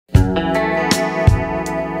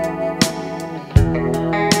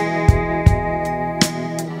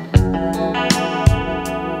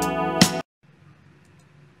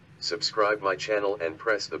subscribe my channel and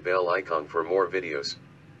press the bell icon for more videos.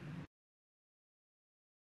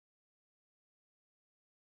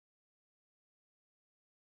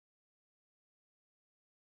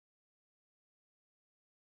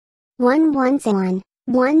 One one's one,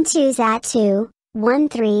 1 2's at 2, 1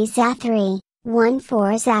 3's at 3, 1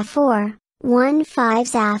 4's at 4, 1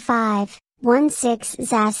 5's at 5, 1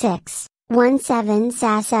 6's at 6, 1 7's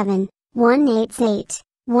at 7, 1 8's 8,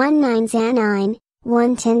 1 9's at 9,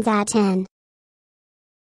 1 10's at 10.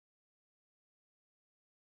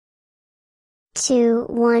 2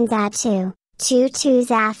 1's at 2, 2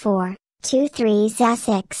 2's at 4, 2 3's at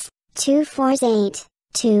 6, 2 4's 8,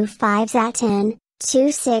 2 5's at 10,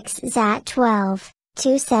 2 6's at 12, 2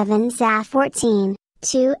 7's at 14,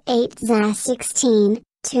 2 8's at 16,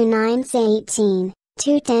 2 9's 18,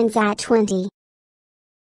 2 10's at 20.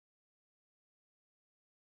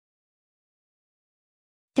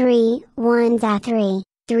 3 1's at 3,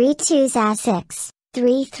 3 2's at 6,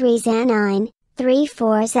 3 3's at 9, 3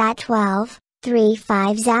 4's at 12, 3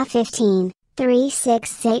 5's at 15, 3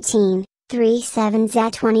 6's 18, 3 7's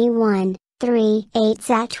at 21, 3 8's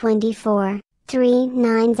at 24, 3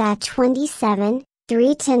 9's at 27,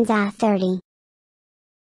 3 10's at 30.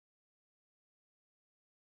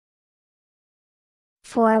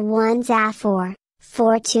 4 1's at 4,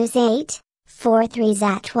 4 2's 8, 4 3's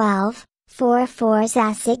at 12, 4 4's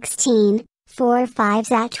at 16, 4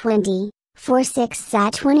 5's at 20, 4 6's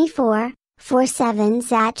at 24, 4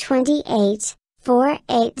 7's at 28, 4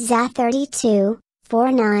 8's at 32, 4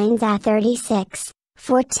 9's at 36,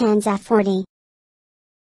 4 10's at 40.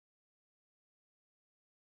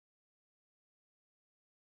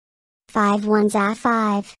 5 1's at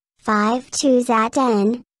 5, 5 2's at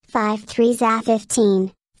 10, 5 3's at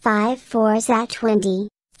 15, 5 4's at 20,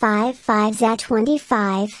 5 5's at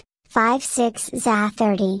 25, 5 6's at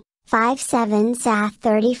 30, 5 7's at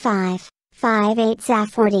 35, 5 8's at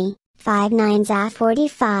 40, 5 9's at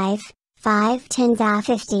 45, 5 10's at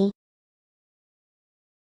 50.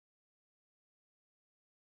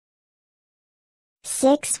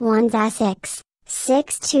 6 1's at 6,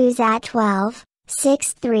 6 2's at 12,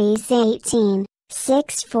 6 3's 18,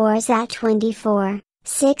 6 4's at 24,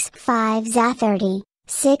 6 5's at 30,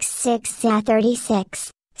 6 6's at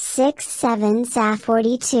 36, 6 7's at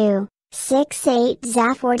 42, 6 8's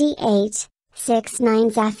at 48, 6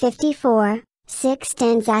 9's at 54, 6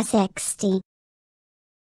 10's at 60.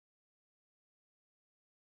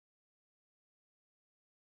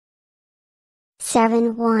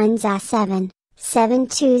 7 1's at 7, 7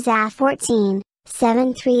 2's at 14,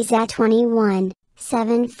 7 3's at 21,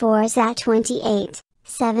 7 4's at 28,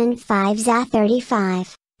 7 5's at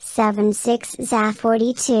 35, 7 6's at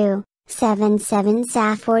 42, 7 7's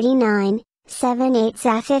at 49, 7 8's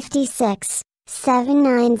at 56, 7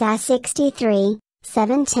 9's at 63,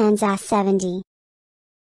 7 10's at 70.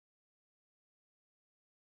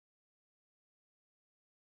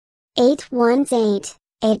 8 1's 8,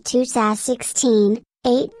 8 2's at 16,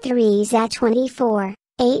 8 3's at 24,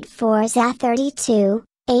 8 4's at 32,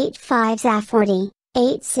 8 5's at 40,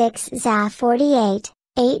 8 6's at 48,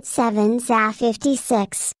 8 7's at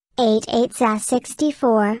 56, 8 8's at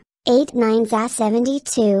 64, 8 9's at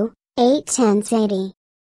 72, 8 10's 80.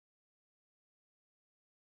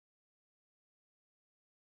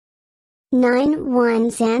 9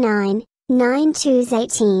 1's at 9, 9 2's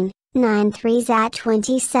 18, 9 3's at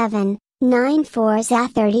 27, 9 4's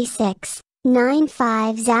at 36, 9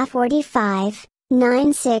 5's at 45,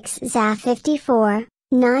 9 6's at 54,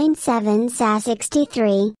 9 7's at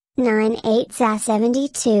 63, 9 8's at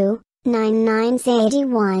 72, 9 9's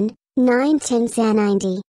 81, 9 10's at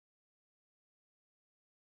 90.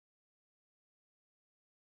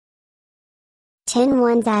 10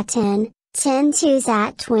 1's at 10, 10 2's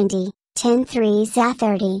at 20, 10 3's at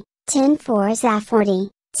 30, 10 4's at 40,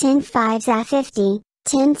 10 5's at 50,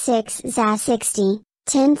 10 6's at 60,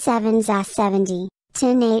 10 7's at 70,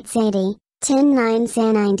 10 8's 80, 10 9's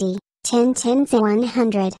at 90, 10 10's at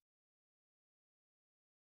 100.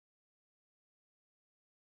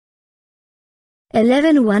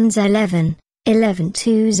 11 1's at 11, 11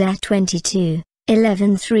 2's at 22,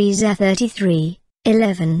 11 3's at 33,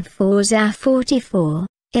 11 4's at 44,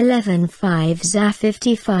 11 5's at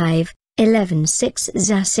 55, 11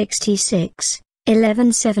 6's at 66, 11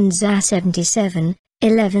 7's at 77,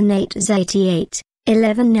 11 8's at 88,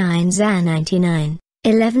 11 9's at 99,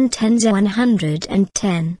 11 10's at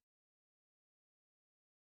 110.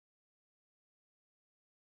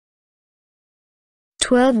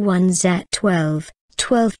 12 1's at 12,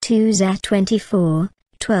 12 2's at 24,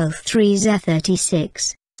 12 3's at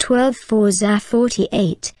 36, 12 4's at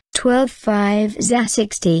 48, 12 5's at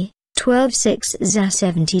 60, 12.6 za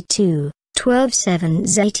 72, 12.7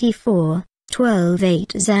 za 84,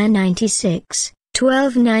 12.8 za 96, 12.9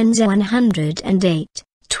 za 108, 12.10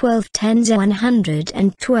 za 120.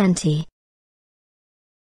 13.1 za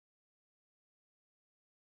 13, 13.2 za 26,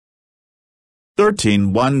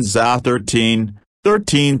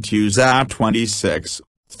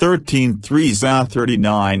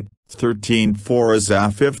 13.3 za 39, 13.4 za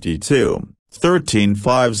 52,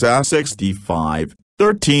 13.5 za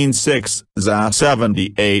 65, 13.6 za 78, 13.7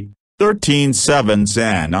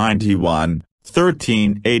 za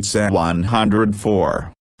 91,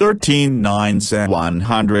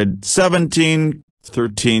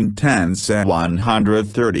 13.8 za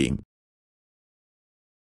 104, 13.9 za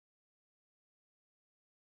 117, 13.10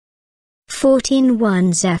 za 130. 14.1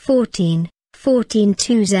 za 14, 14.2 za 28,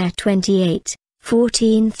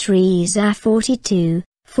 14.3 za 42,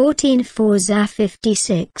 14.4 za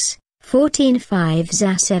 56,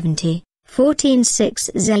 14.5 za 70, 14.6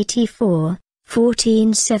 za 84, 14.7 za 98,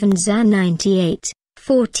 14.8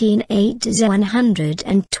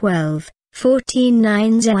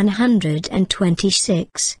 za 112, 14.9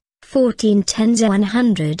 za 126, 14.10 za 140. 15.1 za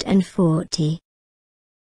 15, 15.2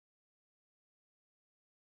 za 30,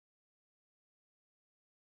 15.3 za 45,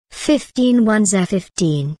 15.4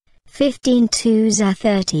 za 60, 15.5 za 75,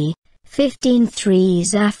 15.6 za 90, 15.7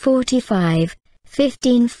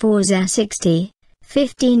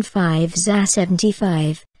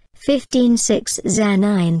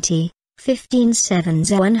 za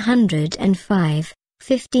 105, 15.8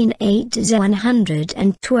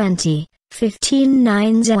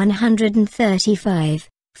 za 120, 15.9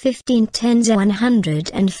 za 135,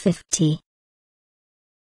 15.10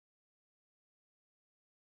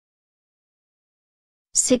 za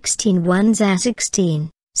 150. 16.1 za 16,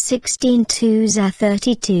 16.2 za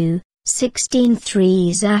 32,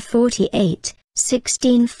 16.3 za 48,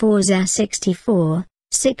 16.4 za 64,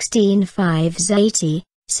 16.5 za 80,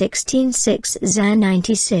 16.6 za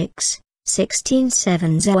 96,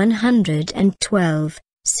 16.7 za 112,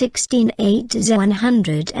 16.8 za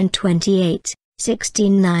 128,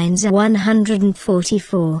 16.9 za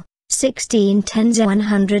 144, 16.10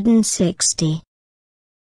 za 160.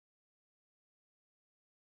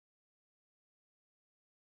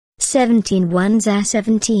 17.1 za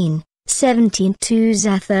 17, 17.2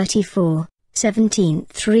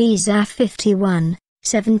 za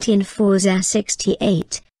 34, 17.3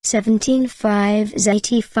 za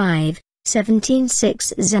 51, 17.4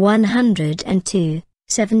 za 68, 17.5 za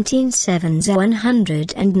 85, 17.6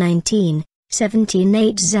 za 102,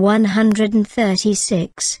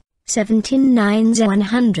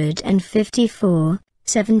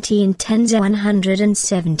 17.7 za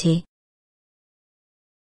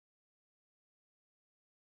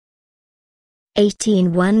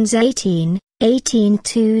 119, 17.8 za 136, 17.9 za 154,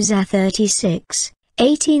 17.10 za 170. 18.1 za 18, 18.2 za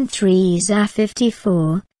 36,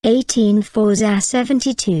 18.3 za 54, 18.4 za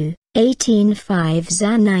 72,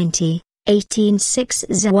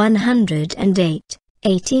 18.5 za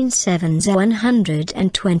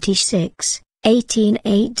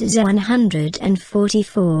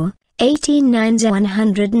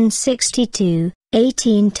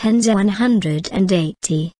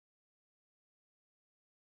 90, 18.6 za 108,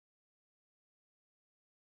 18.7 za 126, 18.8 za 144, 18.9 za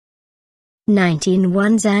 162,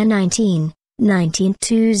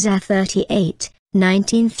 18.10 za 180. 19.1 za 19, 19.2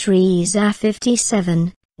 za 38, 19.3 za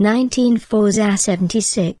 57, 19.4 za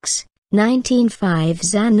 76, 19.5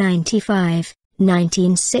 za 95, 19.6 za 114, 19.7 za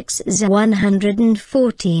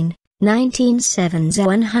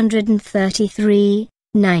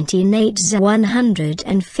 133,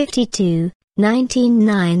 19.8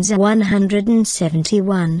 za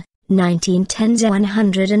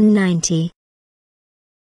 152,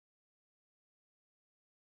 19.9 za 171, 19.10 za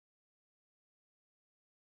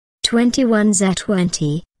 190. 21 za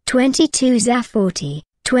 20, 22 za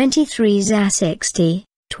 40, 23 za 60,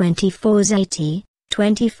 24 za 80,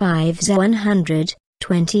 25 za 100,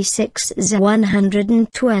 26 za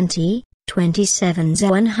 120, 27 za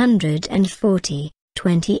 140,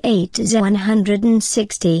 28 za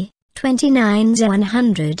 160, 29 za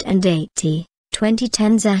 180,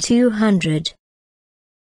 2010 za 200.